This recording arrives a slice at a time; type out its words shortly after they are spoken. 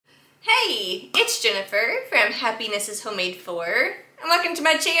Hey, it's Jennifer from Happiness is Homemade For, and welcome to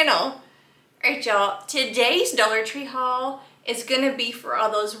my channel. Alright y'all, today's Dollar Tree haul is gonna be for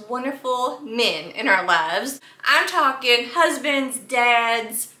all those wonderful men in our lives. I'm talking husbands,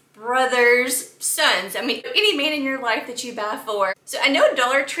 dads, brothers, sons. I mean, any man in your life that you buy for. So I know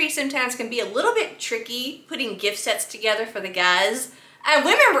Dollar Tree sometimes can be a little bit tricky putting gift sets together for the guys.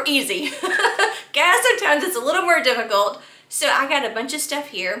 Women were easy. Guys, sometimes it's a little more difficult. So I got a bunch of stuff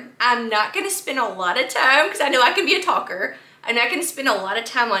here. I'm not gonna spend a lot of time because I know I can be a talker. I'm not gonna spend a lot of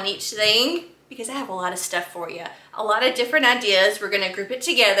time on each thing because I have a lot of stuff for you. A lot of different ideas. We're gonna group it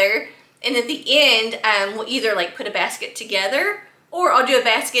together. And at the end, we'll either like put a basket together or I'll do a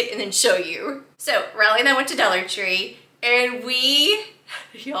basket and then show you. So Riley and I went to Dollar Tree and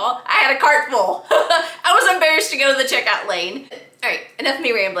y'all, I had a cart full. I was embarrassed to go to the checkout lane. All right, enough of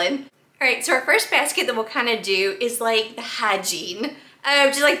me rambling. All right, so our first basket that we'll kind of do is like the hygiene,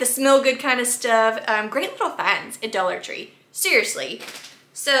 just like the smell good kind of stuff. Great little finds at Dollar Tree, seriously.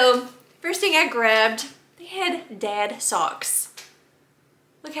 So first thing I grabbed, they had dad socks.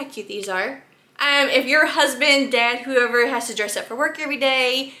 Look how cute these are. If your husband, dad, whoever has to dress up for work every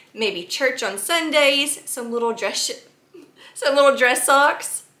day, maybe church on Sundays, some little dress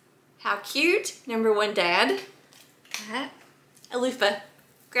socks. How cute. Number one, dad. A loofah.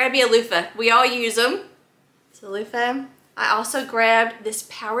 Grab you a loofah. We all use them. So loofah. I also grabbed this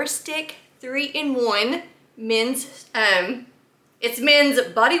Power Stick 3-in-1 men's, it's men's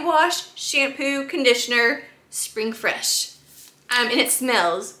body wash, shampoo, conditioner, spring fresh. And it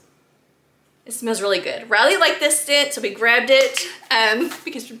smells really good. Riley liked this scent, so we grabbed it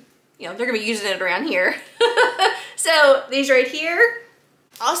because, you know, they're gonna be using it around here. So these right here.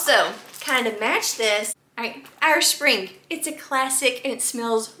 Also, kind of match this. All right, Irish Spring. It's a classic and it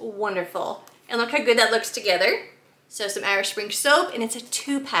smells wonderful. And look how good that looks together. So some Irish Spring soap and it's a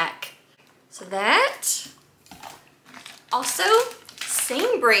 2-pack. So that. Also,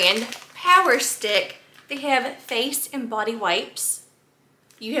 same brand, Power Stick. They have face and body wipes.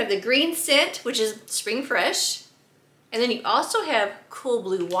 You have the green scent, which is spring fresh. And then you also have cool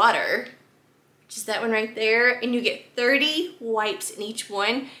blue water, which is that one right there. And you get 30 wipes in each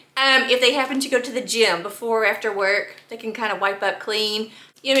one. If they happen to go to the gym before or after work, they can kind of wipe up clean.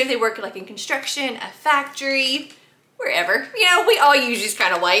 You know, if they work like in construction, a factory, wherever. You know, we all use these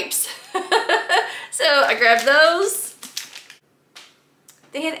kind of wipes. So I grabbed those.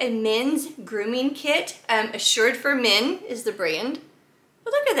 They had a men's grooming kit. Assured for Men is the brand.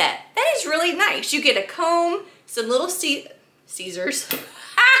 But look at that. That is really nice. You get a comb, some little scissors,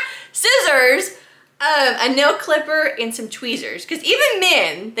 a nail clipper, and some tweezers. Because even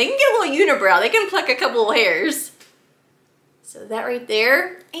men, they can get a little unibrow. They can pluck a couple of hairs. So that right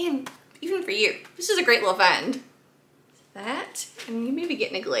there, and even for you, this is a great little find. That, and you may be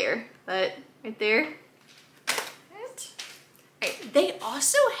getting a glare, but right there. That. Right, they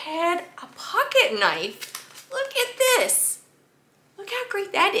also had a pocket knife. Look at this. Look how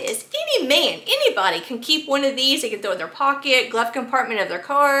great that is. Any man, anybody can keep one of these. They can throw it in their pocket, glove compartment of their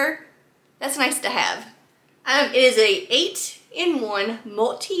car. That's nice to have. It is a 8-in-1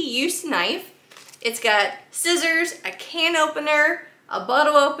 multi-use knife. It's got scissors, a can opener, a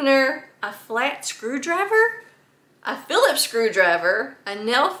bottle opener, a flat screwdriver, a Phillips screwdriver, a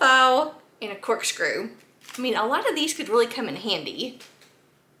nail file, and a corkscrew. I mean, a lot of these could really come in handy.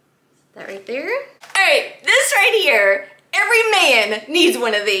 That right there. All right, this right here. Every man needs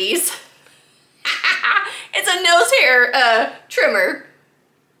one of these. It's a nose hair trimmer.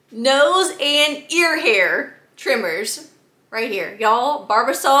 Nose and ear hair trimmers. Right here. Y'all,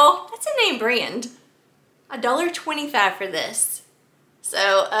 Barbasol, that's a name brand. $1.25 for this.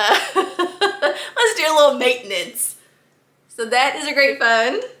 So let's do a little maintenance. So that is a great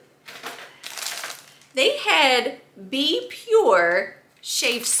fun. They had Be Pure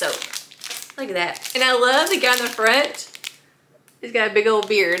shave soap. Look at that. And I love the guy in the front. He's got a big old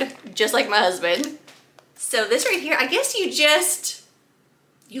beard, just like my husband. So this right here, I guess you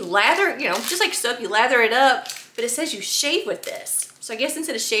lather, you know, just like soap, you lather it up, but it says you shave with this. So I guess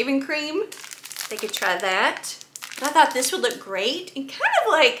instead of shaving cream, they could try that. But I thought this would look great and kind of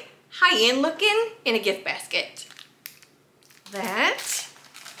like high-end looking in a gift basket. That.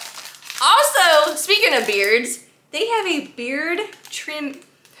 Also, speaking of beards, they have a beard trimming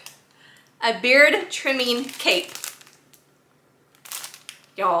cape.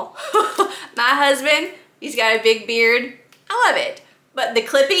 Y'all, my husband, he's got a big beard. I love it. But the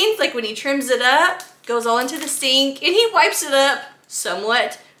clippings, like when he trims it up, goes all into the sink and he wipes it up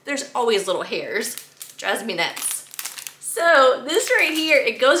somewhat. There's always little hairs. Drives me nuts. So this right here,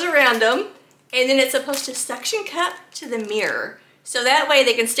 it goes around them and then it's supposed to suction cup to the mirror. So that way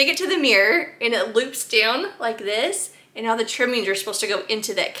they can stick it to the mirror and it loops down like this, and all the trimmings are supposed to go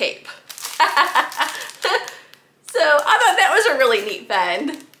into that cape. So I thought that was a really neat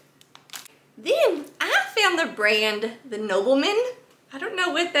find. Then I found the brand The Nobleman. I don't know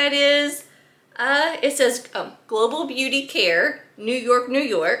what that is. It says Global Beauty Care, New York, New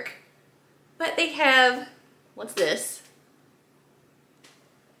York. But they have, what's this?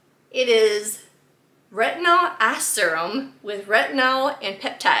 It is retinol eye serum with retinol and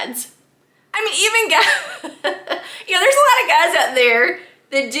peptides. I mean, even guys, you know, there's a lot of guys out there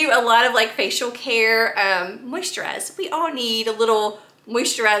that do a lot of like facial care, moisturize. We all need a little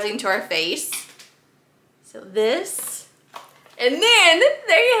moisturizing to our face. So this, and then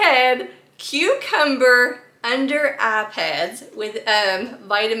they had cucumber under eye pads with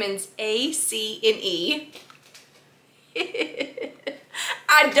vitamins A, C, and E.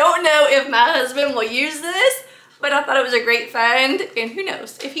 I don't know if my husband will use this, but I thought it was a great find, and who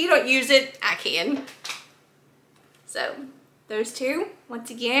knows, if he don't use it, I can. So those two, once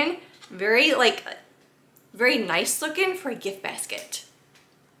again, very nice looking for a gift basket.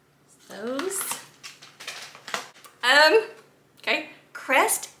 Those. Okay,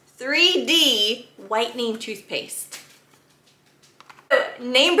 Crest 3D whitening toothpaste. So,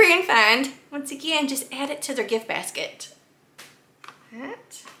 name brand find, once again, just add it to their gift basket.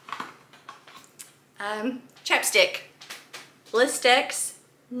 That. Chapstick. Blistex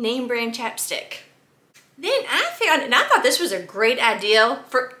name brand chapstick. Then I found, and I thought this was a great idea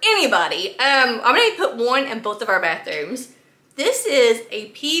for anybody. I'm gonna put one in both of our bathrooms. This is a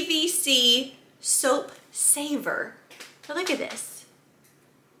PVC soap saver. So look at this.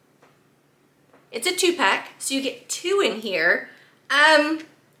 It's a 2-pack, so you get 2 in here.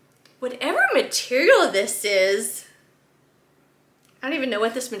 Whatever material this is, I don't even know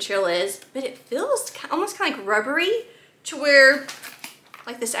what this material is, but it feels almost kind of like rubbery, to where,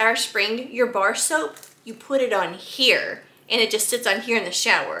 like this Irish Spring, your bar soap, you put it on here, and it just sits on here in the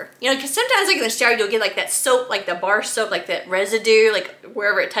shower. You know, because sometimes like in the shower, you'll get like that soap, like the bar soap, like that residue, like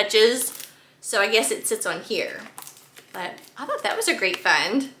wherever it touches. So I guess it sits on here. But I thought that was a great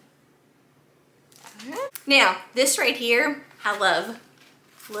find. Now, this right here, I love.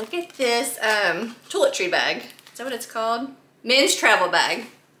 Look at this toiletry bag. Is that what it's called? Men's travel bag.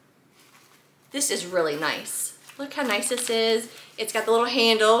 This is really nice. Look how nice this is. It's got the little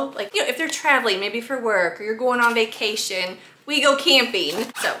handle. Like, you know, if they're traveling, maybe for work, or you're going on vacation, we go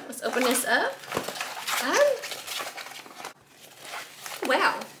camping. So let's open this up.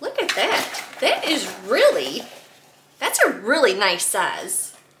 Wow, look at that. That is really, that's a really nice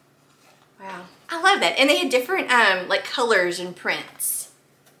size. Wow, I love that. And they had different like colors and prints.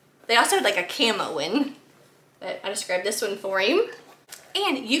 They also had like a camo one, but I just grabbed this one for him.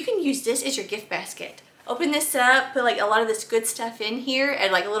 And you can use this as your gift basket. Open this up, put like a lot of this good stuff in here,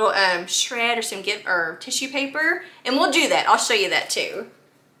 add like a little shred or some tissue paper, and we'll do that. I'll show you that too.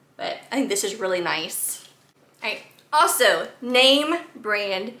 But I think this is really nice. All right, also name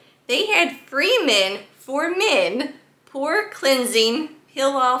brand. They had Freeman for Men Pore Cleansing Peel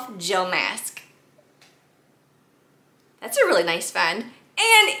Off Gel Mask. That's a really nice find.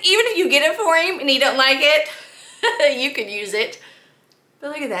 And even if you get it for him and he don't like it, you could use it.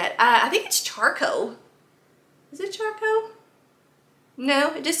 But look at that. I think it's charcoal. Is it charcoal?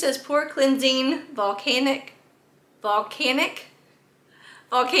 No, it just says Pore Cleansing Volcanic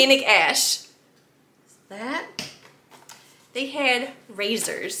Ash. That. They had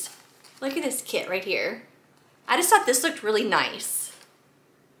razors. Look at this kit right here. I just thought this looked really nice.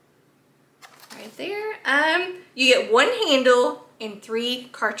 Right there. You get 1 handle and 3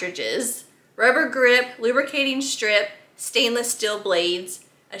 cartridges. Rubber grip, lubricating strip, stainless steel blades,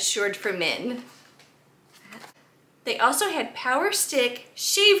 assured for men. They also had Power Stick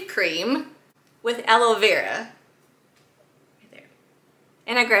Shave Cream with aloe vera. Right there.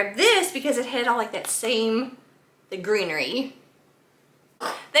 And I grabbed this because it had all like that same, the greenery.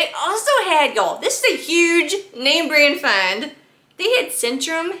 They also had, y'all, this is a huge name brand find. They had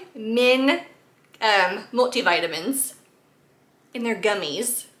Centrum Men multivitamins in their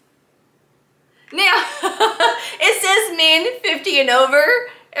gummies. Now, it says men 50 and over,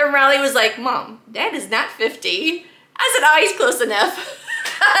 and Riley was like, Mom, Dad is not 50. I said, oh, he's close enough.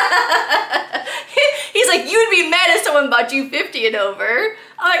 He's like, you would be mad if someone bought you 50 and over.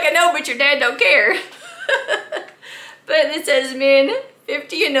 I'm like, I know, but your dad don't care. But it says men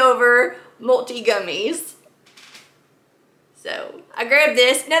 50 and over multi-gummies. So I grabbed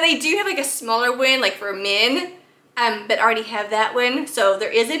this. Now they do have like a smaller one, like for men, but already have that one. So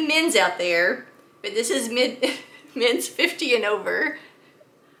there is a men's out there, but this is men's 50 and over.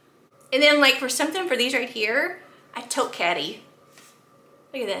 And then like for something for these right here, a tote caddy.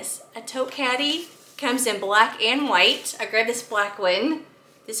 Look at this, a tote caddy. Comes in black and white. I grabbed this black one.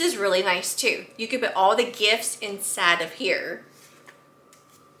 This is really nice too. You could put all the gifts inside of here.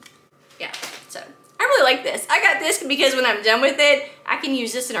 Yeah, so I really like this. I got this because when I'm done with it, I can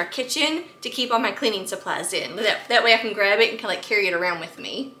use this in our kitchen to keep all my cleaning supplies in. That way I can grab it and kind of like carry it around with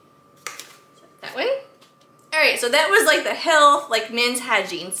me. So that one. All right, so that was like the health, like men's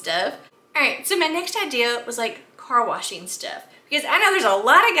hygiene stuff. All right, so my next idea was like car washing stuff. Because I know there's a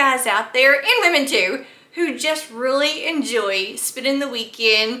lot of guys out there, and women too, who just really enjoy spending the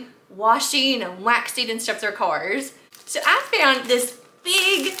weekend washing and waxing and stuff their cars. So I found this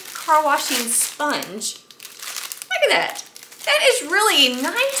big car washing sponge. Look at that. That is really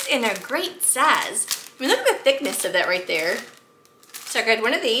nice and a great size. I mean, look at the thickness of that right there. So I grabbed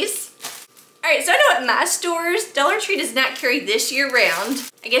one of these. All right, so I know at my stores, Dollar Tree does not carry this year round.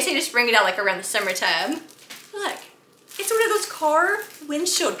 I guess they just bring it out like around the summertime. Look. It's one of those car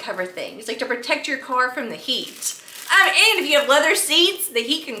windshield cover things, like to protect your car from the heat. And if you have leather seats, the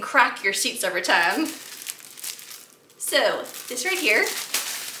heat can crack your seats over time. So, this right here,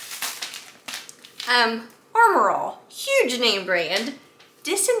 Armor All, huge name brand,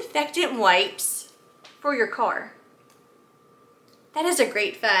 disinfectant wipes for your car. That is a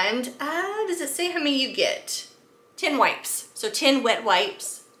great find. Does it say how many you get? 10 wipes, so 10 wet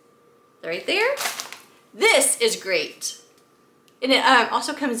wipes. Right there. This is great. And it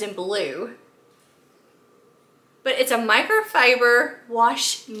also comes in blue. But it's a microfiber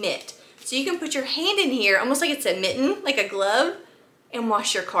wash mitt. So you can put your hand in here, almost like it's a mitten, like a glove, and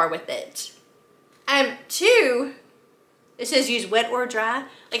wash your car with it. Two, it says use wet or dry.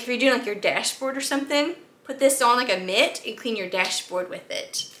 Like if you're doing like your dashboard or something, put this on like a mitt and clean your dashboard with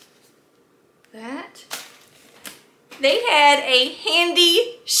it. That. They had a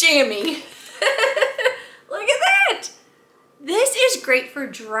handy chamois. Look at that! This is great for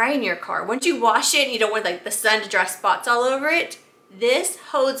drying your car. Once you wash it and you don't want like the sun to dry spots all over it, this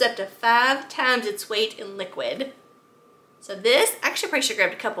holds up to 5 times its weight in liquid. So this, actually probably should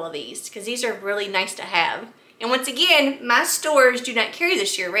grab a couple of these because these are really nice to have. And once again, my stores do not carry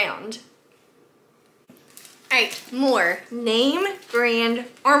this year round. All right, more name brand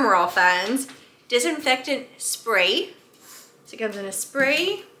Armor All finds. Disinfectant spray. So it comes in a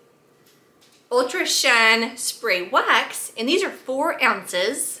spray. Ultra Shine Spray Wax, and these are 4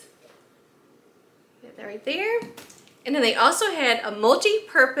 ounces. Get that right there. And then they also had a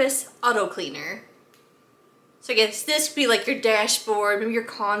multi-purpose auto cleaner. So I guess this could be like your dashboard, maybe your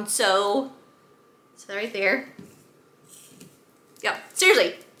console. So right there. Yep,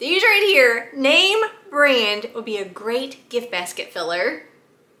 seriously, these right here, name brand, would be a great gift basket filler.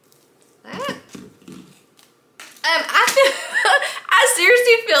 That. I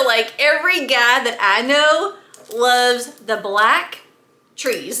seriously feel like every guy that I know loves the black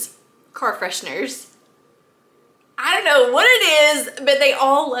trees car fresheners. I don't know what it is, but they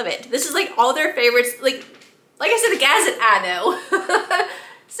all love it. This is like all their favorites. Like I said, the guys that I know.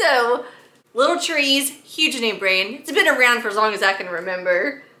 So, Little Trees, huge name brand. It's been around for as long as I can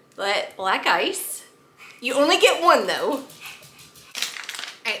remember. But black ice. You only get one though. All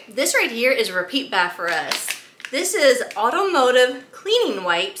right, this right here is a repeat buy for us. This is automotive cleaning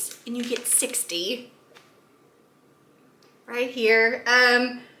wipes, and you get 60. Right here.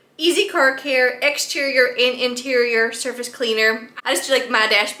 Easy car care, exterior and interior surface cleaner. I just do like my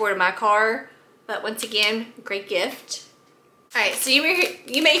dashboard of my car, but once again, great gift. All right, so you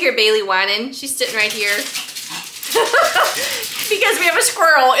may hear Bailey whining. She's sitting right here because we have a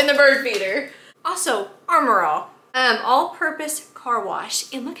squirrel in the bird feeder. Also, Armor all-purpose car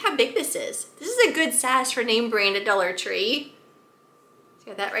wash, and look how big this is. This is a good size for name brand at Dollar Tree.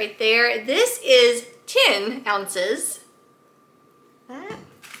 Got that right there. This is 10 ounces.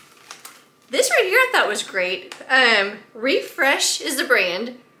 This right here I thought was great. Refresh is the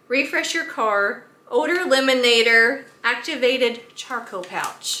brand. Refresh your car. Odor eliminator. Activated charcoal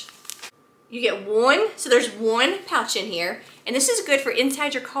pouch. You get one, so there's one pouch in here. And this is good for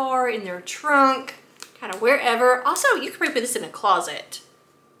inside your car, in their trunk, kind of wherever. Also, you can probably put this in a closet.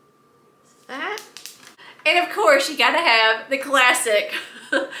 That. And of course, you gotta have the classic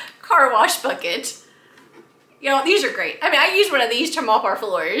car wash bucket. You know, these are great. I mean, I use one of these to mop our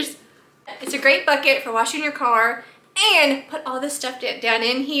floors. It's a great bucket for washing your car, and put all this stuff down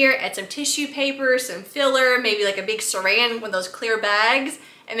in here, add some tissue paper, some filler, maybe like a big saran, one of those clear bags,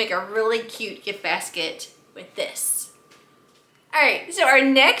 and make a really cute gift basket with this. All right, so our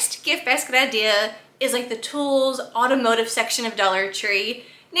next gift basket idea is like the tools, automotive section of Dollar Tree.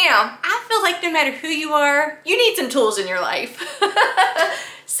 Now, I feel like no matter who you are, you need some tools in your life.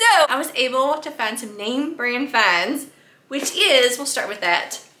 So I was able to find some name brand finds which is, we'll start with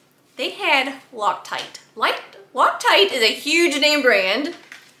that. They had Loctite. Loctite is a huge name brand.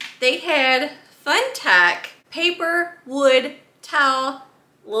 They had Fun Tack, paper, wood, tile,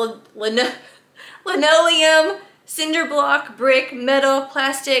 linoleum, cinder block, brick, metal,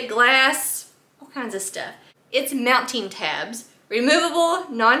 plastic, glass, all kinds of stuff. It's mounting tabs, removable,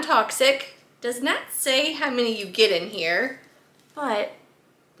 non-toxic. Does not say how many you get in here, but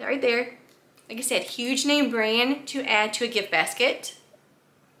they're right there. Like I said, huge name brand to add to a gift basket.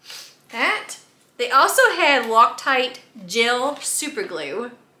 That. They also had Loctite gel super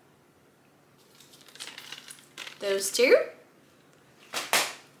glue. Those two.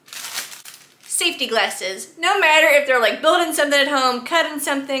 Safety glasses. No matter if they're like building something at home, cutting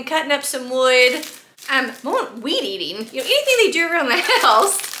something, cutting up some wood, weed eating, you know, anything they do around the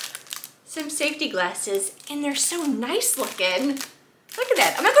house. Some safety glasses, and they're so nice looking. Look at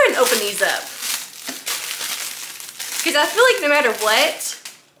that. I'm gonna go ahead and open these up. Because I feel like no matter what,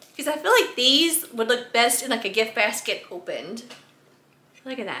 because I feel like these would look best in like a gift basket opened.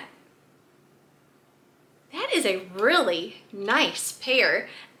 Look at that. That is a really nice pair.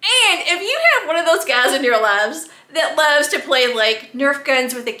 And if you have one of those guys in your lives that loves to play like Nerf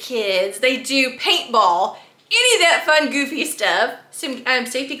guns with the kids, they do paintball, any of that fun, goofy stuff, some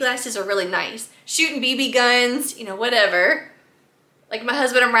safety glasses are really nice. Shooting BB guns, you know, whatever. Like my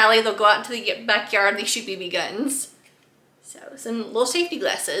husband and Riley, they'll go out into the backyard and they shoot BB guns. So some little safety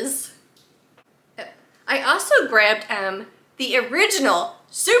glasses. I also grabbed the original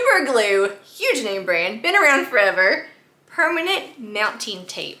super glue, huge name brand, been around forever, permanent mounting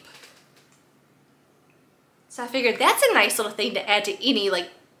tape. So I figured that's a nice little thing to add to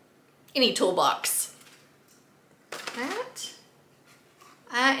any toolbox. That.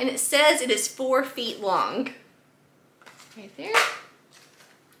 And it says it is 4 feet long. Right there.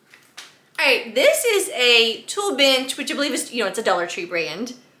 Alright, this is a tool bench, which I believe is, you know, it's a Dollar Tree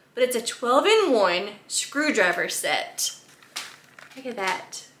brand, but it's a 12-in-1 screwdriver set. Look at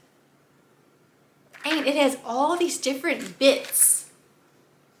that. And it has all these different bits.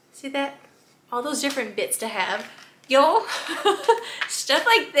 See that? All those different bits to have. Y'all, stuff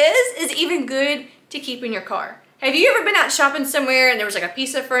like this is even good to keep in your car. Have you ever been out shopping somewhere and there was like a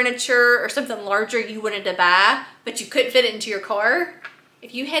piece of furniture or something larger you wanted to buy, but you couldn't fit it into your car?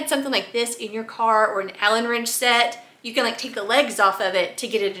 If you had something like this in your car or an Allen wrench set, you can like take the legs off of it to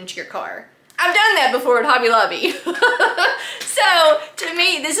get it into your car. I've done that before at Hobby Lobby. So to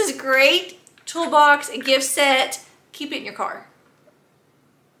me, this is great. Toolbox, a gift set, keep it in your car.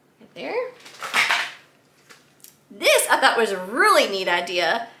 Right there. This I thought was a really neat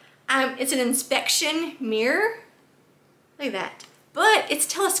idea. It's an inspection mirror. Look at that. But it's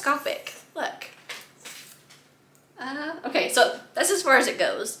telescopic. Look. Okay, so that's as far as it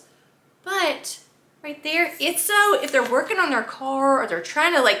goes. But right there, it's so if they're working on their car or they're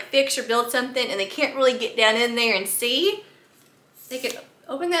trying to like fix or build something and they can't really get down in there and see, they can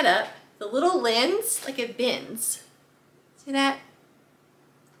open that up. The little lens, like it bends. See that?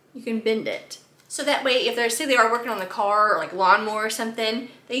 You can bend it. So that way, if say they are working on the car or like lawnmower or something,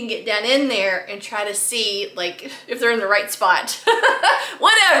 they can get down in there and try to see like if they're in the right spot.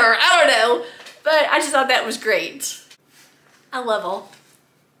 Whatever, I don't know. But I just thought that was great. A level.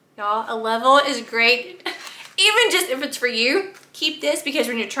 Y'all, a level is great. Even just if it's for you, keep this because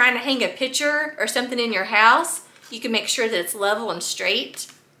when you're trying to hang a picture or something in your house, you can make sure that it's level and straight.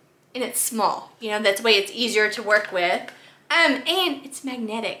 And it's small. You know, that's the way it's easier to work with. And it's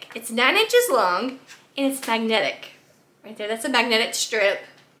magnetic. It's 9 inches long and it's magnetic. Right there, that's a magnetic strip.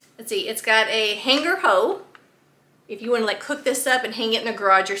 Let's see, it's got a hanger hoe. If you want to like hook this up and hang it in the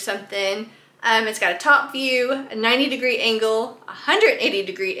garage or something. It's got a top view, a 90-degree angle, a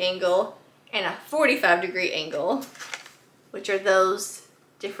 180-degree angle, and a 45-degree angle, which are those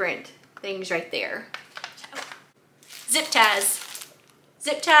different things right there. So, zip ties.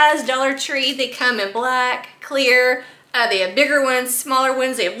 Zip ties, Dollar Tree, they come in black, clear. They have bigger ones, smaller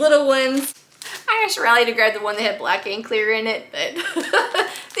ones, they have little ones. I asked Riley to grab the one that had black and clear in it, but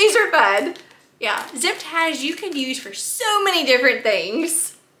these are fun. Yeah, zip ties you can use for so many different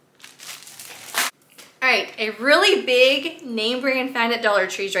things. All right, a really big name brand found at Dollar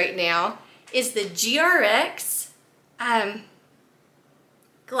Trees right now is the GRX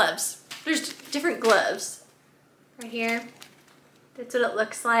gloves. There's different gloves right here. That's what it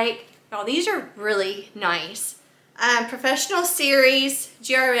looks like. Oh, these are really nice. Professional Series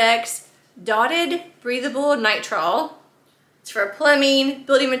GRX dotted breathable nitrile. It's for plumbing,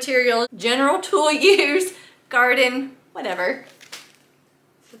 building materials, general tool use, garden, whatever.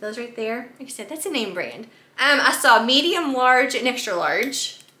 So those right there, like I said, that's a name brand. I saw medium, large, and extra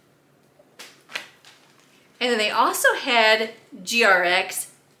large. And then they also had GRX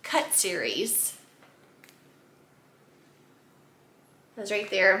Cut Series. That's right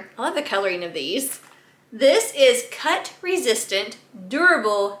there. I love the coloring of these. This is cut resistant,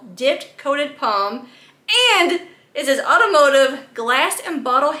 durable, dipped coated palm, and it says automotive, glass and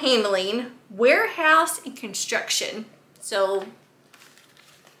bottle handling, warehouse and construction. So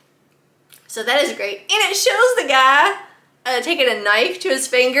that is great. And it shows the guy taking a knife to his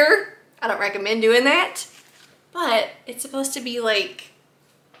finger. I don't recommend doing that, but it's supposed to be like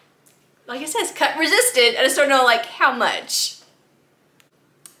it says, cut resistant. I just don't know like how much.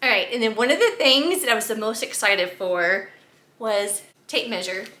 All right, and then one of the things that I was the most excited for was tape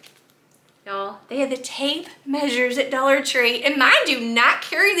measure. Y'all, they had the tape measures at Dollar Tree, and mind you, not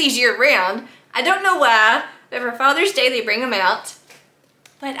carry these year round. I don't know why, but for Father's Day they bring them out.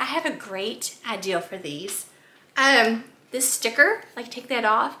 But I have a great idea for these. This sticker, like take that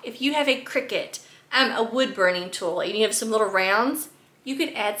off. If you have a Cricut, a wood burning tool, and you have some little rounds, you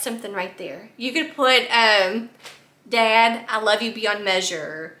could add something right there. You could put, Dad, I love you beyond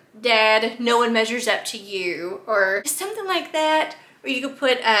measure. Dad, no one measures up to you. Or something like that. Or you could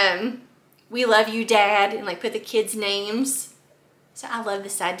put, we love you, Dad, and like put the kids' names. So I love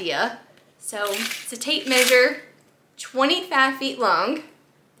this idea. So it's a tape measure, 25 feet long.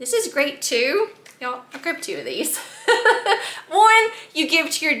 This is great too. Y'all, I grabbed 2 of these. One you give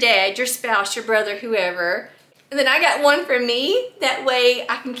to your dad, your spouse, your brother, whoever. And then I got one for me. That way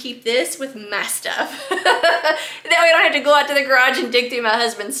I can keep this with my stuff. That way I don't have to go out to the garage and dig through my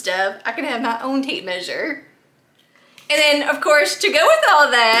husband's stuff. I can have my own tape measure. And then, of course, to go with all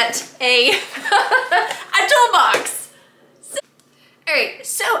that, a toolbox. All right,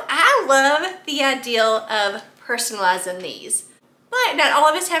 so I love the idea of personalizing these. But not all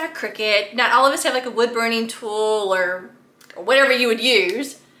of us have a Cricut. Not all of us have like a wood burning tool or whatever you would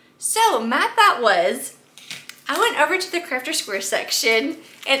use. So my thought was, I went over to the Crafter Square section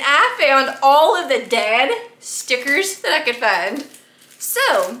and I found all of the dad stickers that I could find.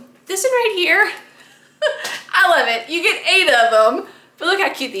 So this one right here, I love it. You get 8 of them, but look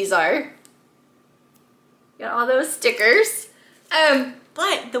how cute these are. Got all those stickers.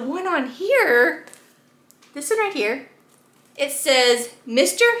 But the one on here, this one right here, it says,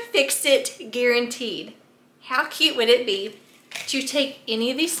 Mr. Fix-It Guaranteed. How cute would it be to take any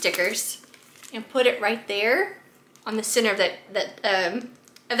of these stickers and put it right there on the center of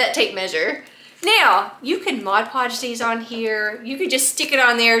that tape measure? Now, you can Mod Podge these on here. You could just stick it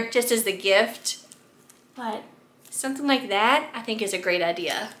on there just as the gift. But something like that, I think is a great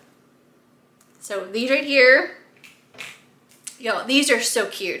idea. So these right here, y'all, these are so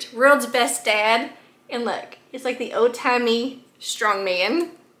cute. World's Best Dad. And look, it's like the old-timey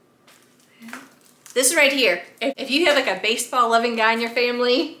strongman. This right here, if you have like a baseball-loving guy in your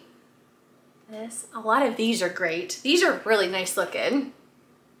family, a lot of these are great. These are really nice looking.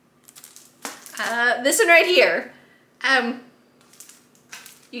 This one right here,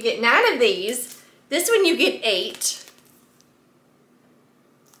 you get 9 of these. This one you get 8.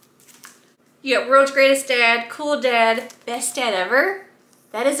 You got World's Greatest Dad, Cool Dad, Best Dad Ever.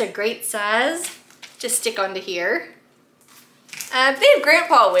 That is a great size. Just stick onto here. They have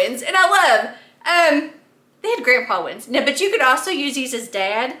grandpa ones, and I love, they had grandpa ones. No, but you could also use these as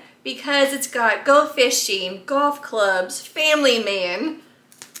dad because it's got go fishing, golf clubs, family man.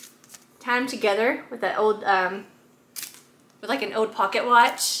 Tie them together with that old, with like an old pocket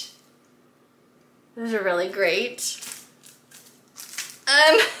watch. Those are really great.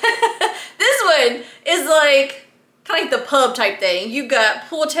 This one is like, kind of like the pub type thing. You got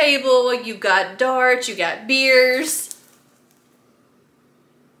pool table, you got darts, you got beers.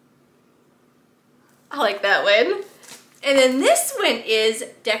 I like that one. And then this one is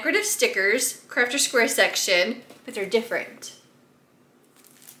decorative stickers, Crafter Square section, but they're different.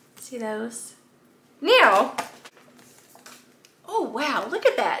 See those? Now, oh wow, look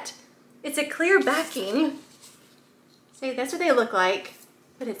at that. It's a clear backing. See, that's what they look like,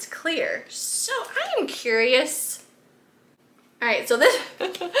 but it's clear. So I am curious. All right, so this, I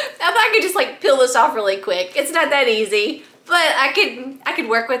thought I could just like peel this off really quick. It's not that easy, but I could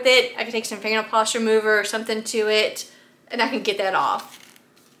work with it. I could take some fingernail polish remover or something to it, and I can get that off.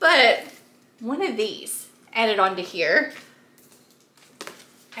 But one of these added onto here.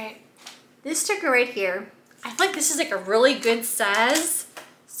 All right, this sticker right here, I feel like this is like a really good size.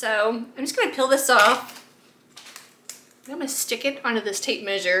 So I'm just gonna peel this off. I'm gonna stick it onto this tape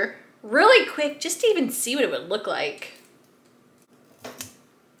measure really quick just to even see what it would look like.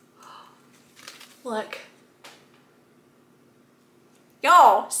 Look.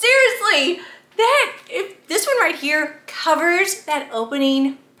 Y'all, seriously, this one right here covers that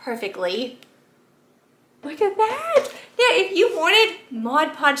opening perfectly. Look at that. Yeah, if you wanted,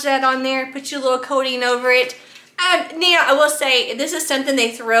 Mod Podge that on there, put your little coating over it. Now, I will say, if this is something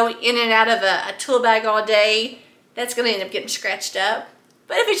they throw in and out of a tool bag all day, that's going to end up getting scratched up.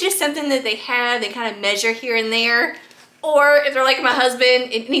 But if it's just something that they have, they kind of measure here and there, or if they're like my husband,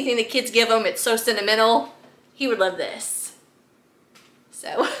 anything the kids give him, it's so sentimental, he would love this. So,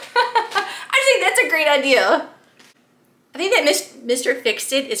 I think that's a great idea. I think that Mr.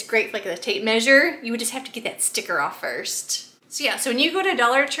 Fix-It is great for like the tape measure. You would just have to get that sticker off first. So yeah, so when you go to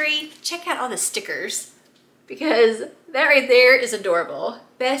Dollar Tree, check out all the stickers, because that right there is adorable.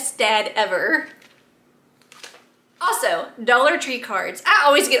 Best dad ever. Also, Dollar Tree cards. I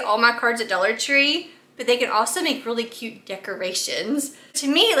always get all my cards at Dollar Tree, but they can also make really cute decorations. To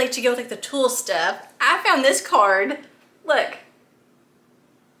me, like to go with like the tool stuff, I found this card. Look.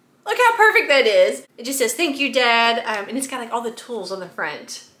 Look how perfect that is. It just says, thank you, Dad, and it's got like all the tools on the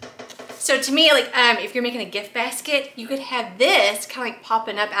front. So to me, like if you're making a gift basket, you could have this kind of like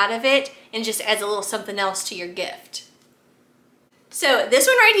popping up out of it and just adds a little something else to your gift. So this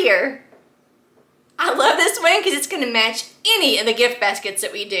one right here, I love this one because it's gonna match any of the gift baskets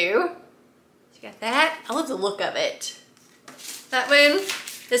that we do. So you got that. I love the look of it. That one,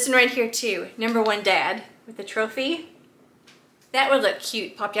 this one right here too, #1 Dad with the trophy. That would look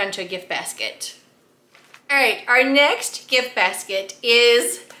cute, pop down into a gift basket. All right, our next gift basket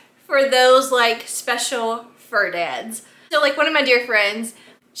is for those like special fur dads. So like one of my dear friends,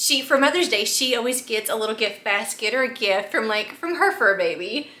 for Mother's Day, she always gets a little gift basket or a gift from her fur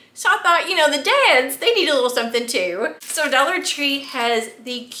baby. So I thought, you know, the dads, they need a little something too. So Dollar Tree has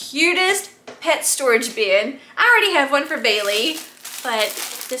the cutest pet storage bin. I already have one for Bailey, but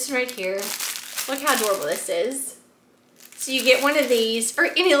this one right here, look how adorable this is. So you get one of these, or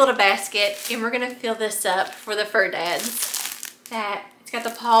any little basket, and we're gonna fill this up for the fur dads. It's got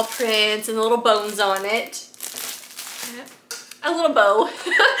the paw prints and the little bones on it. A little bow.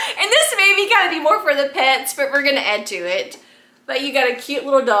 And this may be more for the pets, but we're gonna add to it. But you got a cute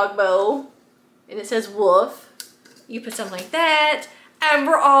little dog bow, and it says wolf. You put something like that.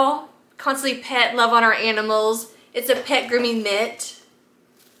 We're all constantly love on our animals. It's a pet grooming mitt.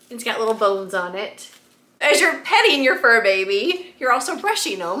 It's got little bones on it. As you're petting your fur baby, you're also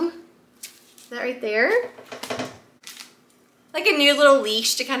brushing them. That right there. Like a new little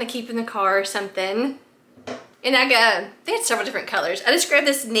leash to kind of keep in the car or something. And they had several different colors. I just grabbed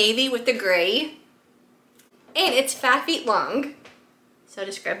this navy with the gray. And it's 5 feet long. So I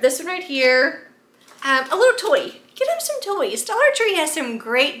just grabbed this one right here. A little toy. Get them some toys. Dollar Tree has some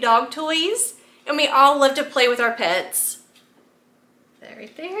great dog toys. And we all love to play with our pets. That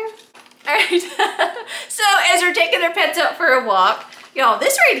right there. Alright, so as we're taking our pets out for a walk, y'all,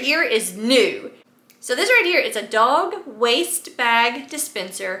 this right here is new. So this right here is a dog waste bag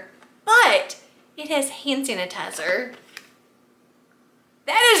dispenser, but it has hand sanitizer.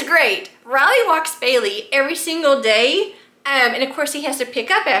 That is great. Riley walks Bailey every single day, and of course he has to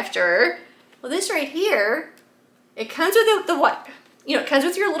pick up after her. Well, this right here, it comes with it comes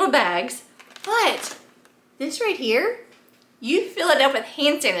with your little bags, but this right here, you fill it up with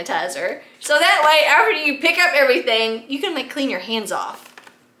hand sanitizer. So that way, after you pick up everything, you can clean your hands off.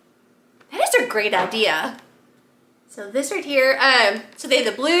 That is a great idea. So this right here, so they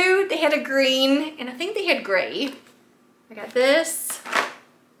had the blue, they had a green, and I think they had gray. I got this.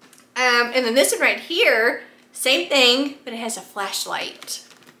 And then this one right here, same thing, but it has a flashlight.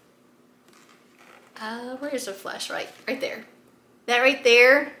 Where is the flashlight? Right there. That right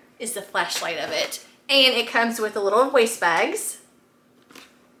there is the flashlight of it. And it comes with the little waste bags.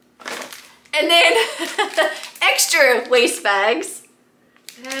 And then extra waste bags.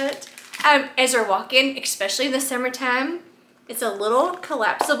 As we're walking, especially in the summertime, it's a little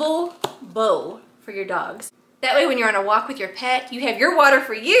collapsible bowl for your dogs. That way when you're on a walk with your pet, you have your water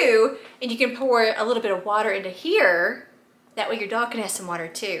for you, and you can pour a little bit of water into here. That way your dog can have some water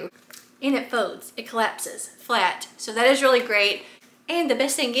too. And it folds, it collapses flat. So that is really great. And the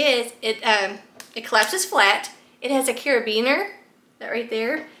best thing is, it collapses flat. It has a carabiner, that right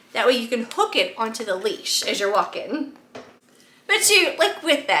there. That way you can hook it onto the leash as you're walking. But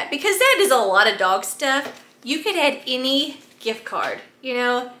with that, because that is a lot of dog stuff, you could add any gift card. You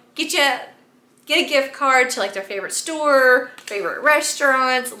know, get a gift card to their favorite store, favorite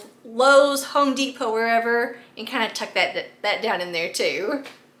restaurants, Lowe's, Home Depot, wherever, and kind of tuck that down in there too.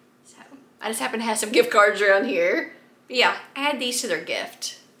 So I just happen to have some gift cards around here. But yeah, add these to their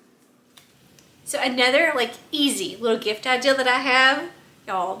gift. So another easy little gift idea that I have,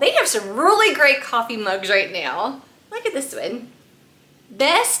 y'all, they have some really great coffee mugs right now. Look at this one.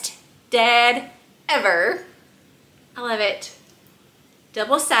 Best Dad Ever. I love it.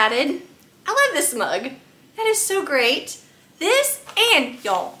 Double-sided. I love this mug. That is so great. This, and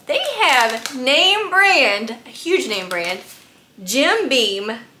y'all, they have name brand, a huge name brand, Jim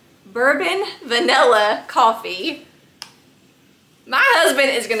Beam Bourbon Vanilla Coffee. My husband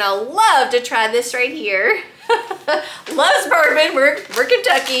is gonna love to try this right here. Loves bourbon, we're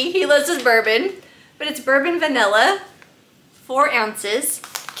Kentucky, he loves his bourbon. But it's bourbon vanilla, 4 ounces.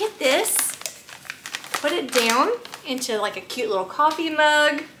 Get this, put it down into like a cute little coffee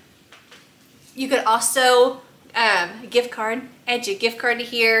mug. You could also, gift card, add your gift card to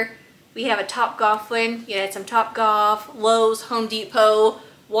here. We have a Topgolf one, you can add some Topgolf, Lowe's, Home Depot,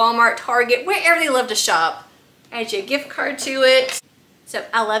 Walmart, Target, wherever they love to shop. Add your gift card to it. So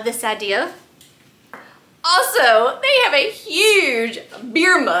I love this idea. Also, they have a huge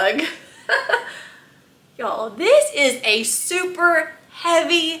beer mug. Y'all, this is a super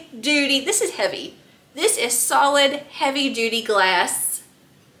heavy duty, this is heavy. This is solid heavy duty glass.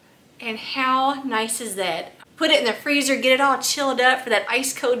 And how nice is that? Put it in the freezer, get it all chilled up for that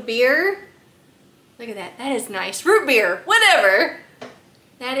ice cold beer. Look at that, that is nice. Root beer, whatever.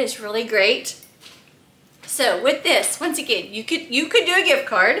 That is really great. So with this, once again, you could do a gift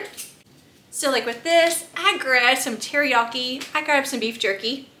card. So like with this, I grabbed some teriyaki, I grabbed some beef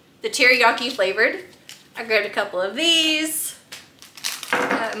jerky, the teriyaki flavored. I grabbed a couple of these,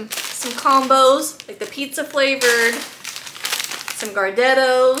 some combos, like the pizza flavored, some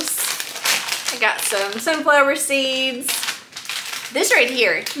Gardettos. I got some sunflower seeds. This right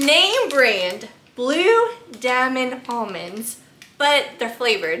here, name brand Blue Diamond Almonds, but they're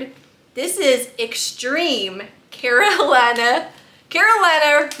flavored. This is Extreme Carolina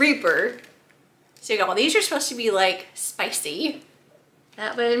Reaper. So y'all, these are supposed to be like spicy.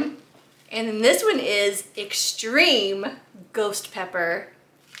 That one. And then this one is Extreme Ghost Pepper.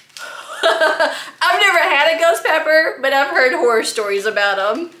 I've never had a ghost pepper, but I've heard horror stories about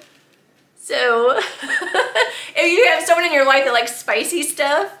them. So if you have someone in your life that likes spicy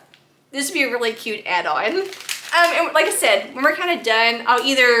stuff, this would be a really cute add-on. And like I said, when we're kind of done, I'll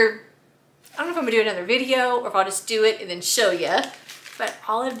either, I don't know if I'm gonna do another video or if I'll just do it and then show you. But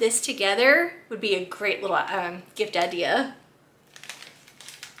all of this together would be a great little gift idea.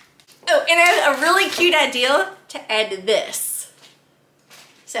 Oh, and I have a really cute idea to add to this.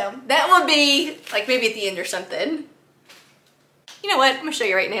 So that will be like maybe at the end or something. You know what? I'm gonna show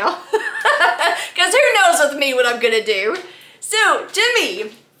you right now. Because who knows with me what I'm gonna do. So to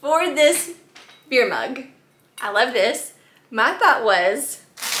me, for this beer mug, I love this. My thought was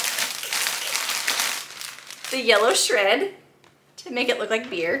the yellow shred to make it look like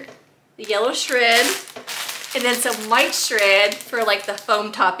beer. The yellow shred, and then some white shred for like the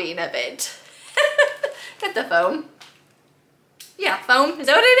foam topping of it. Not the foam. Yeah, foam, is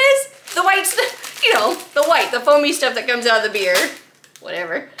that what it is? The white stuff, you know, the foamy stuff that comes out of the beer.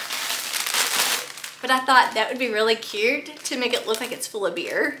 Whatever. But I thought that would be really cute to make it look like it's full of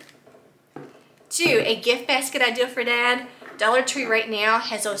beer. 2, a gift basket idea for Dad. Dollar Tree right now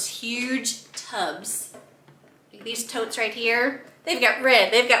has those huge tubs. Like these totes right here. They've got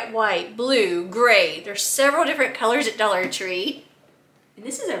red, they've got white, blue, gray. There's several different colors at Dollar Tree. And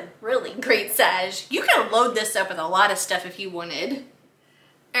this is a really great size. You can load this up with a lot of stuff if you wanted.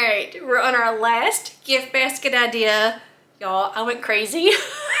 All right, we're on our last gift basket idea. Y'all, I went crazy.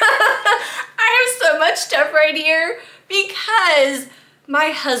 I have so much stuff right here because my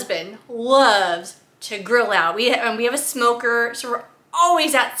husband loves to grill out. We have a smoker, so we're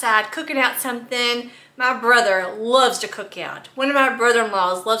always outside cooking out something. My brother loves to cook out. One of my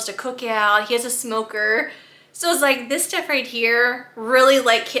brother-in-laws loves to cook out. He has a smoker. So it's like this stuff right here really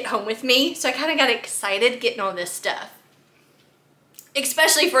like hit home with me. So I kind of got excited getting all this stuff.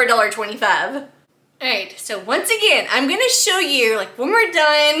 Especially for $1.25. Alright, so once again, I'm going to show you like when we're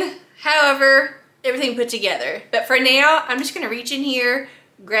done, however, everything put together. But for now, I'm just going to reach in here,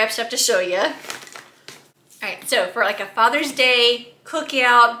 grab stuff to show you. Alright, so for like a Father's Day,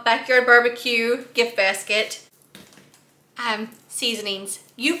 cookout, backyard barbecue, gift basket, seasonings.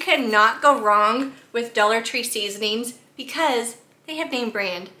 You cannot go wrong with Dollar Tree seasonings because they have name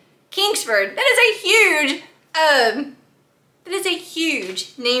brand. Kingsford, that is a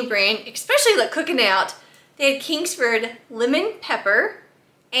huge name brand, especially like cooking out. They had Kingsford lemon pepper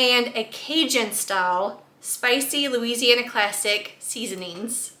and a Cajun style spicy Louisiana classic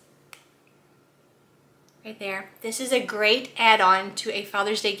seasonings. Right there. This is a great add-on to a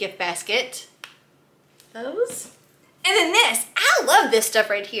Father's Day gift basket. Those. And then this. I love this stuff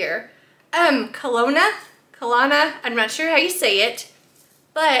right here. Kelowna, I'm not sure how you say it,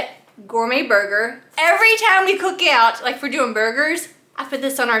 but gourmet burger. Every time we cook out, like if we're doing burgers, I put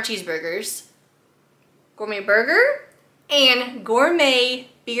this on our cheeseburgers. Gourmet burger and gourmet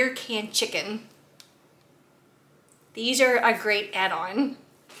beer can chicken. These are a great add-on.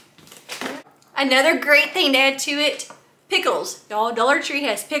 Another great thing to add to it, pickles. Y'all, Dollar Tree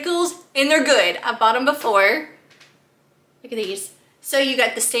has pickles and they're good. I've bought them before. Look at these. So you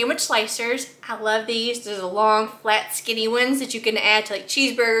got the sandwich slicers. I love these. There's the long, flat, skinny ones that you can add to like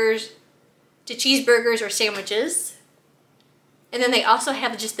cheeseburgers or sandwiches. And then they also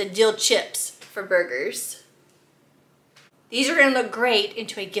have just the dill chips for burgers. These are gonna look great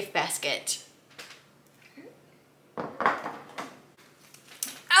into a gift basket.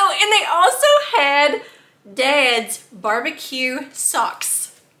 Oh, and they also had Dad's barbecue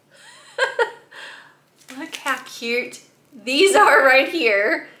socks. Look how cute these are right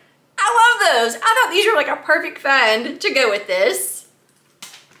here. I love those. I thought these were like a perfect find to go with this.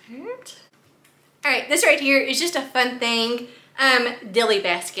 All right, this right here is just a fun thing. Dilly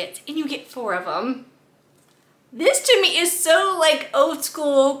baskets, and you get 4 of them. This to me is so like old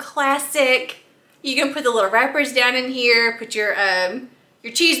school, classic. You can put the little wrappers down in here, put your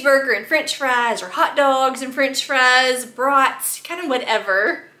cheeseburger and french fries, or hot dogs and french fries, brats, kind of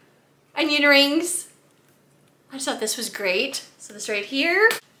whatever. Onion rings. I just thought this was great. So this right here.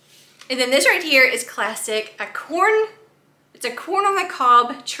 And then this right here is classic. It's a corn on the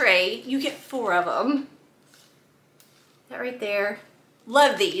cob tray. You get 4 of them. That right there.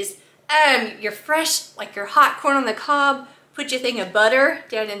 Love these. Your fresh, like your hot corn on the cob, put your thing of butter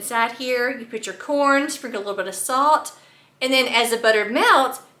down inside here. You put your corn, sprinkle a little bit of salt, and then as the butter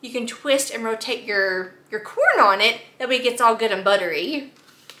melts, you can twist and rotate your corn on it. That way it gets all good and buttery.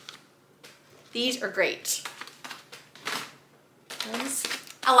 These are great.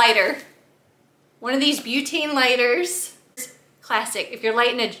 A lighter. One of these butane lighters. Classic. If you're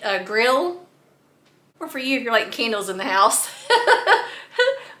lighting a grill, or for you if you're lighting candles in the house.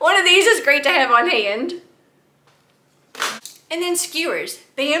 One of these is great to have on hand. And then skewers.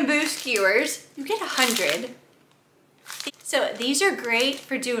 Bamboo skewers. You get 100. So these are great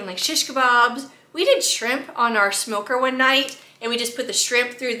for doing like shish kebabs. We did shrimp on our smoker one night and we just put the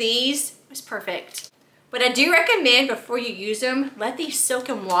shrimp through these. It was perfect. But I do recommend before you use them, let these soak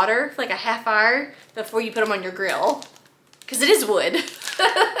in water for like a half hour before you put them on your grill. Because it is wood.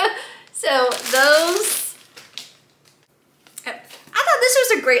 So those, I thought this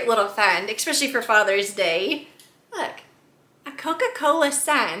was a great little find, especially for Father's Day. Look, a Coca-Cola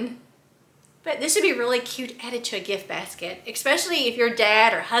sign. But this would be really cute added to a gift basket, especially if your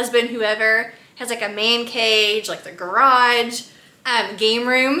dad or husband, whoever, has like a man cage, like the garage, game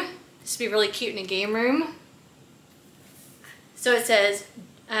room. This would be really cute in a game room. So it says,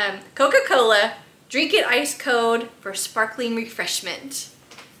 Coca-Cola, drink it ice cold for sparkling refreshment.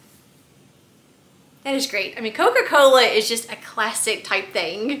 That is great. I mean, Coca-Cola is just a classic type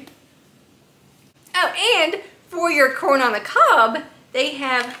thing. Oh, and for your corn on the cob, they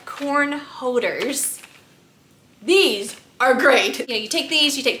have corn holders. These are great. You take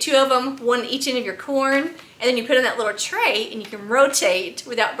these, you take 2 of them, one each end of your corn, and then you put in that little tray and you can rotate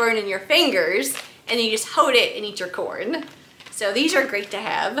without burning your fingers, and then you just hold it and eat your corn. So these are great to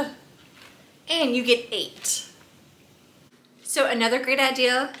have. And you get 8. So another great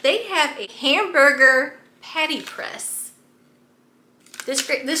idea, they have a hamburger patty press. This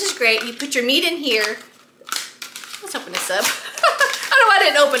is great. You put your meat in here. Let's open this up. I don't know why I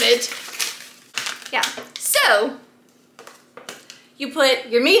didn't open it. Yeah, so you put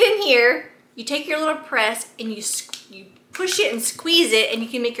your meat in here, you take your little press and you push it and squeeze it, and you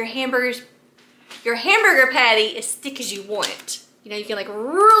can make your hamburger patty as thick as you want. You know, you can like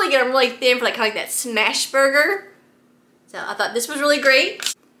really get them really thin for like kind of like that smash burger. So I thought this was really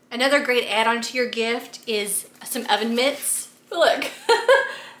great. Another great add-on to your gift is some oven mitts. Look,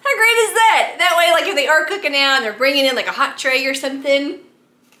 how great is that? That way, like if they are cooking out and they're bringing in like a hot tray or something,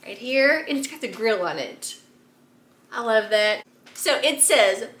 right here, and it's got the grill on it. I love that. So it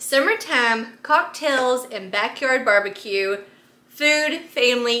says, summertime, cocktails, and backyard barbecue, food,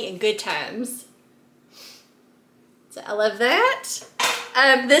 family, and good times. So I love that.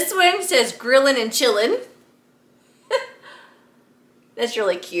 This one says grilling and chilling. That's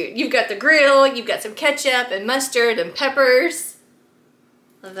really cute. You've got the grill, you've got some ketchup and mustard and peppers.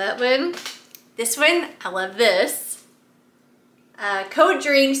 Love that one. This one, I love this. Cold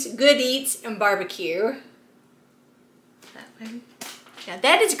drinks, good eats, and barbecue. That one. Now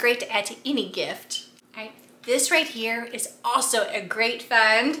that is great to add to any gift. All right, this right here is also a great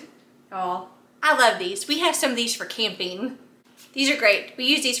find. Oh, I love these. We have some of these for camping. These are great. We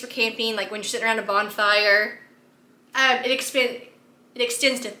use these for camping, like when you're sitting around a bonfire. It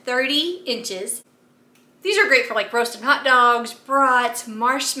extends to 30 inches. These are great for like roasting hot dogs, brats,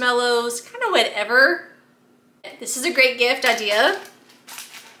 marshmallows, kind of whatever. This is a great gift idea.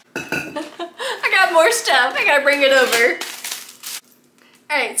 I got have more stuff. I gotta bring it over.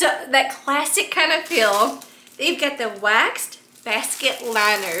 Alright, so that classic kind of feel. They've got the waxed basket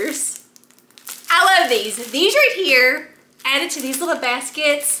liners. I love these. These right here, added to these little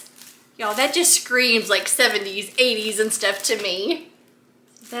baskets. Y'all, that just screams like 70s, 80s and stuff to me.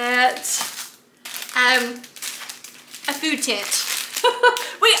 That, a food tent.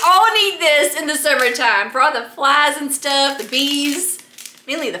 We all need this in the summertime for all the flies and stuff, the bees,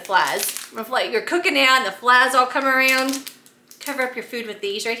 mainly the flies. If like you're cooking out and the flies all come around, cover up your food with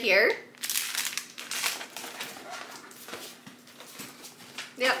these right here.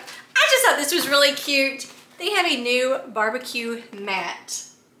 Yep, I just thought this was really cute. They have a new barbecue mat.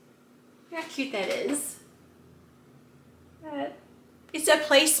 Look how cute that is. It's a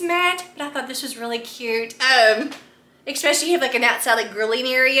placemat, but I thought this was really cute. Especially you have like an outside like grilling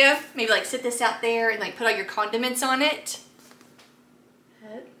area. Maybe like sit this out there and like put all your condiments on it.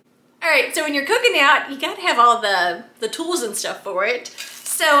 Alright, so when you're cooking out, you gotta have all the tools and stuff for it.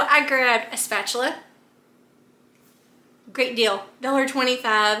 So I grabbed a spatula. Great deal,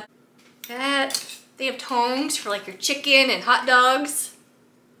 $1.25. They have tongs for like your chicken and hot dogs.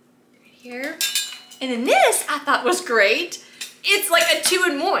 Right here. And then this I thought was great. It's like a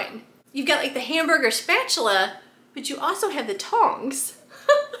 2-in-1. You've got like the hamburger spatula, but you also have the tongs.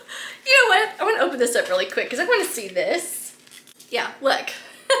 You know what? I want to open this up really quick because I want to see this. Yeah, look.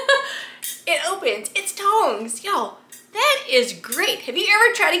 It opens. It's tongs. Y'all, that is great. Have you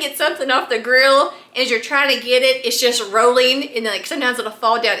ever tried to get something off the grill and as you're trying to get it, it's just rolling and then like sometimes it'll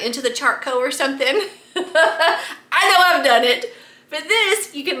fall down into the charcoal or something? I know I've done it. But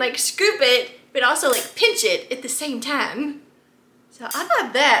this, you can like scoop it, but also like pinch it at the same time. So I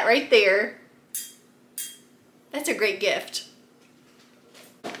thought that right there, that's a great gift.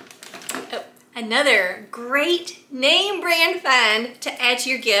 Oh, another great name brand find to add to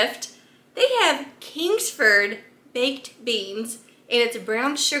your gift. They have Kingsford baked beans and it's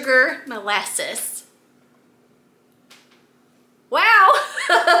brown sugar molasses. Wow,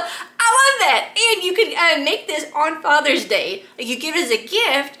 I love that. And you can make this on Father's Day. Like you give it as a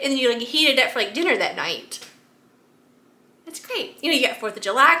gift and then you like heat it up for like dinner that night. That's great. You know, you got 4th of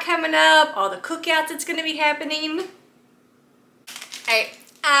July coming up, all the cookouts that's gonna be happening. All right,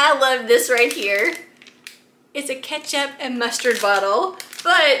 I love this right here. It's a ketchup and mustard bottle,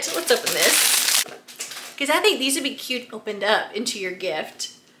 but let's open this. Because I think these would be cute opened up into your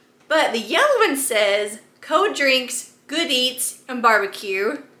gift. But the yellow one says, cold drinks, good eats, and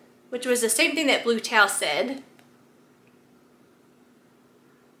barbecue, which was the same thing that Blue Towel said.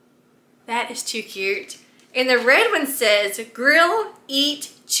 That is too cute. And the red one says, grill,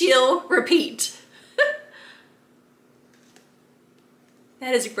 eat, chill, repeat.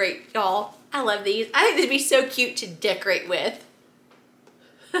 That is great, y'all. I love these. I think these would be so cute to decorate with.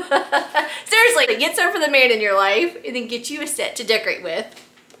 Seriously, get some for the man in your life and then get you a set to decorate with.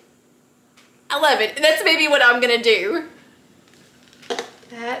 I love it. And that's maybe what I'm gonna do.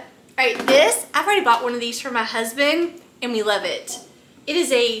 Alright, this, I've already bought one of these for my husband and we love it. It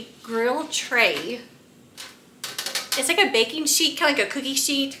is a grill tray. It's like a baking sheet, kind of like a cookie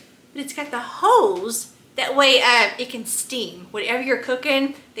sheet, but it's got the hose. That way it can steam. Whatever you're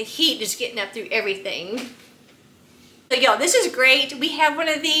cooking, the heat is getting up through everything. So y'all, this is great. We have one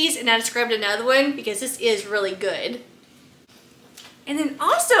of these and I just grabbed another one because this is really good. And then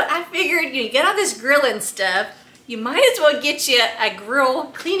also I figured, you get all this grilling stuff, you might as well get you a grill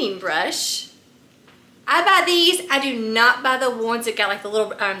cleaning brush. I buy these. I do not buy the ones that got like the little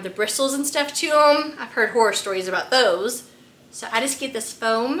the bristles and stuff to them. I've heard horror stories about those. So I just get this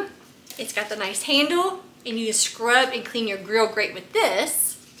foam. It's got the nice handle and you just scrub and clean your grill grate with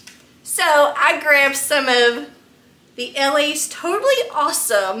this. So I grabbed some of the LA's Totally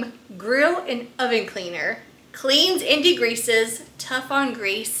Awesome Grill and Oven Cleaner. Cleans and degreases, tough on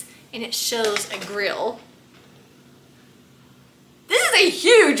grease, and it shows a grill. This is a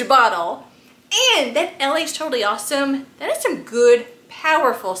huge bottle. And that LA's Totally Awesome, that is some good,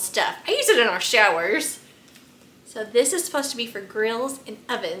 powerful stuff. I use it in our showers. So this is supposed to be for grills and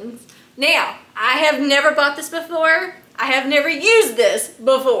ovens. Now, I have never bought this before. I have never used this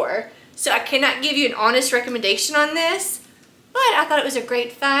before. So I cannot give you an honest recommendation on this, but I thought it was a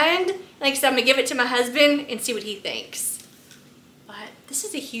great find. Like I said, I'm gonna give it to my husband and see what he thinks. But this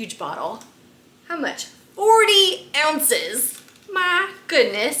is a huge bottle. How much? 40 ounces. My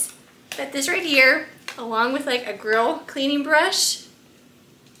goodness. But this right here, along with like a grill cleaning brush,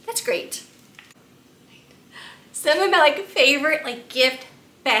 that's great. Some of my like favorite like gift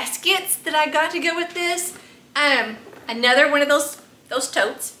baskets that I got to go with this. Another one of those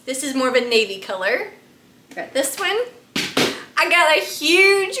totes. This is more of a navy color. I got this one. I got a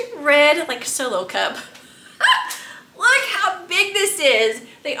huge red like solo cup. Look how big this is.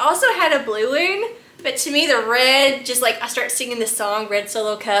 They also had a blue one, but to me the red, just like I start singing this song, Red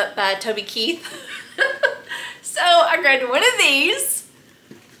Solo Cup by Toby Keith. So I grabbed one of these.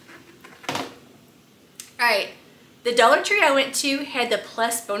 Alright, the Dollar Tree I went to had the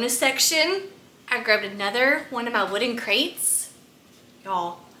plus bonus section. I grabbed another one of my wooden crates.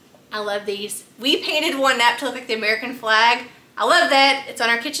 Y'all, I love these. We painted one up to look like the American flag. I love that. It's on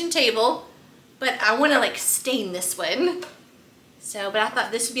our kitchen table. But I want to like stain this one. So, but I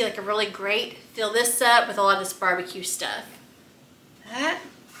thought this would be like a really great, fill this up with a lot of this barbecue stuff. That.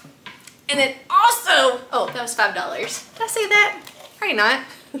 And then also, oh, that was $5. Did I say that? Probably not.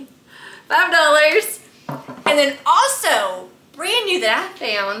 $5. And then also, brand new that I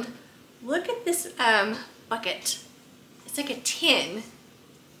found, look at this bucket. It's like a tin.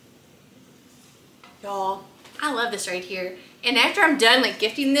 Y'all, I love this right here. And after I'm done like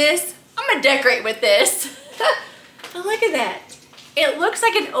gifting this, I'm gonna decorate with this. But look at that. It looks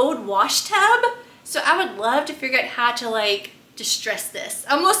like an old wash tub. So I would love to figure out how to like distress this.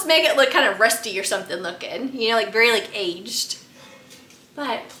 Almost make it look kind of rusty or something looking. You know, like very like aged.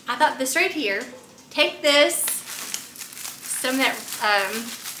 But I thought this right here, take this, some of that,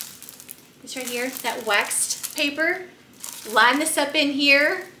 this right here, that waxed paper, line this up in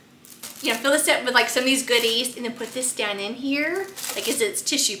here, you know, fill this up with like some of these goodies, and then put this down in here, like as it's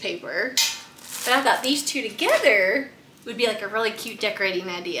tissue paper. But I thought these two together would be like a really cute decorating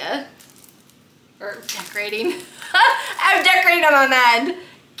idea. Or decorating. I have decorating on my mind.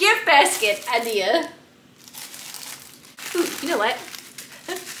 Gift basket idea. Ooh, you know what?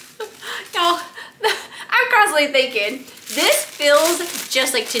 Y'all, I'm constantly thinking, this feels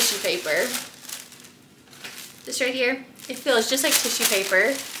just like tissue paper. This right here, it feels just like tissue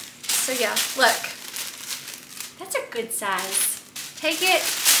paper. So yeah, look. That's a good size. Take it,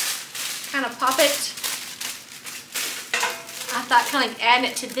 kind of pop it. I thought kind of like adding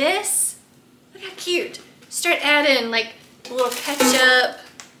it to this. Look how cute. Start adding like a little ketchup,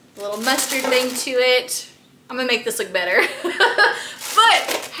 a little mustard thing to it. I'm gonna make this look better.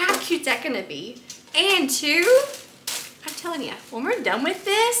 But how cute's that gonna be? And two, I'm telling you, when we're done with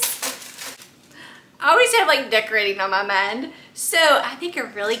this, I always have like decorating on my mind. So I think a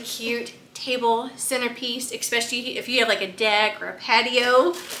really cute table centerpiece, especially if you have like a deck or a patio,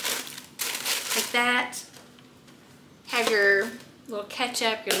 like that. Have your little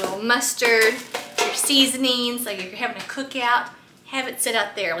ketchup, your little mustard, your seasonings, like if you're having a cookout, have it sit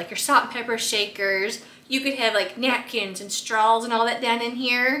out there, like your salt and pepper shakers. You could have like napkins and straws and all that down in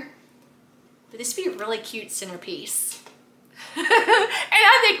here. But this would be a really cute centerpiece. And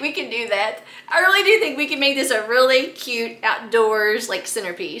I think we can do that. I really do think we can make this a really cute outdoors like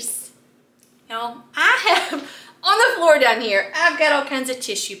centerpiece. Now, I have on the floor down here, I've got all kinds of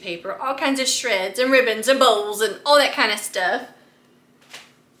tissue paper, all kinds of shreds and ribbons and bowls and all that kind of stuff.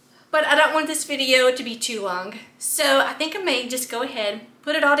 But I don't want this video to be too long. So I think I may just go ahead,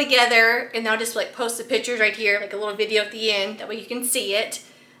 put it all together, and I'll just like post the pictures right here, like a little video at the end, that way you can see it.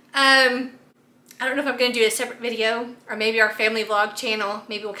 I don't know if I'm gonna do a separate video, or maybe our family vlog channel,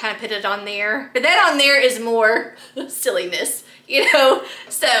 maybe we'll kind of put it on there. But that on there is more silliness, you know?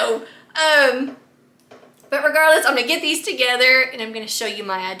 So, but regardless, I'm gonna get these together and I'm gonna show you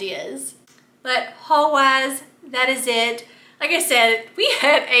my ideas. But haul-wise, that is it. Like I said, we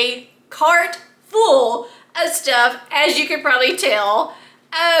had a cart full of stuff, as you could probably tell.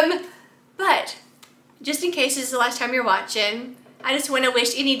 But just in case this is the last time you're watching, I just want to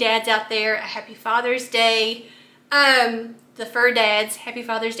wish any dads out there a happy Father's Day. The fur dads, happy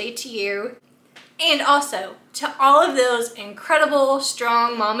Father's Day to you. And also to all of those incredible,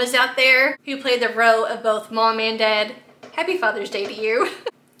 strong mamas out there who play the role of both mom and dad, happy Father's Day to you.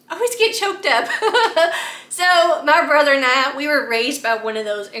 I always get choked up. So my brother and I, we were raised by one of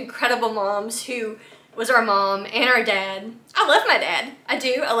those incredible moms who was our mom and our dad. I love my dad. I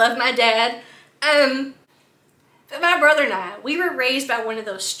do. I love my dad. But my brother and I, we were raised by one of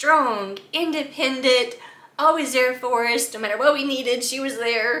those strong, independent, always there for us. No matter what we needed, she was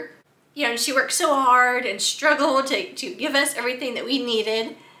there. You know, she worked so hard and struggled to give us everything that we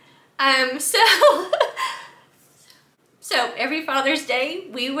needed. So every Father's Day,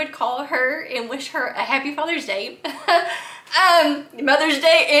 we would call her and wish her a happy Father's Day. Mother's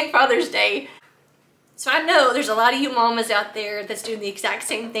Day and Father's Day. So I know there's a lot of you mamas out there that's doing the exact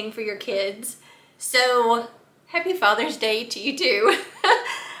same thing for your kids. So happy Father's Day to you too.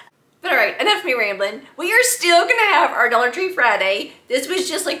 But alright, enough of me rambling. We are still gonna have our Dollar Tree Friday. This was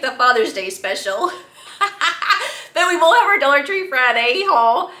just like the Father's Day special. But we will have our Dollar Tree Friday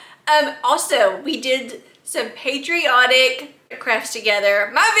haul. Also, we did some patriotic crafts together.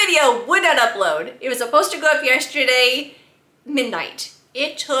 My video would not upload. It was supposed to go up yesterday midnight.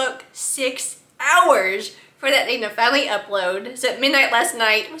 It took 6 hours for that thing to finally upload. So at midnight last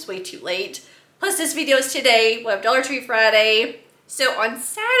night was way too late. Plus this video is today. We'll have Dollar Tree Friday. So on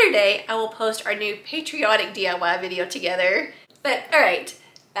Saturday, I will post our new Patriotic DIY video together. But alright,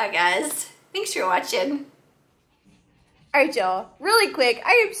 bye guys. Thanks for watching. Alright y'all, really quick,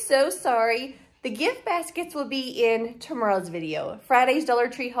 I am so sorry. The gift baskets will be in tomorrow's video. Friday's Dollar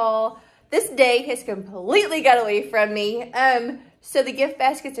Tree haul. This day has completely got away from me. So the gift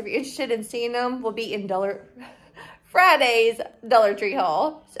baskets, if you're interested in seeing them, will be in Friday's Dollar Tree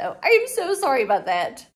haul. So I am so sorry about that.